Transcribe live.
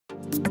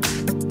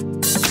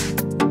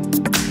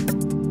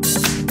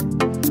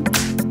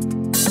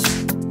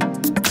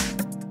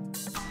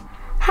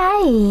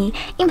Hi!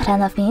 In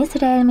front of me is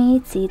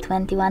REALME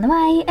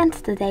C21Y, and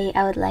today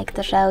I would like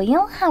to show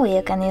you how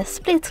you can use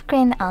split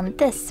screen on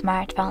this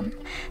smartphone.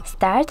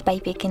 Start by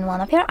picking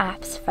one of your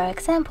apps, for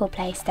example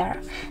Play Store.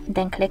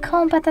 Then click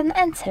Home button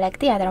and select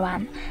the other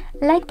one,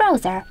 like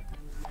Browser.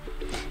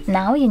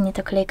 Now you need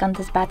to click on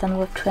this button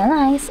with 3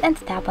 lines and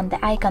tap on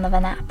the icon of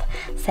an app.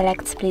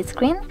 Select split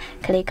screen,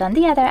 click on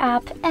the other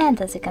app,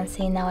 and as you can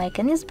see now I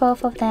can use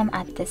both of them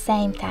at the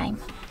same time.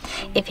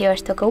 If you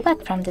wish to go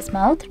back from this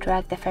mode,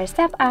 drag the first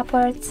tab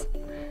upwards.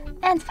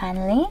 And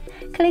finally,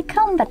 click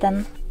Home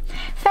button.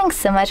 Thanks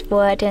so much for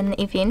watching.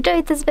 If you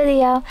enjoyed this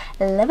video,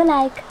 leave a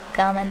like,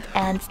 comment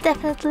and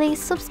definitely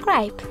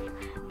subscribe.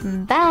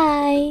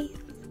 Bye!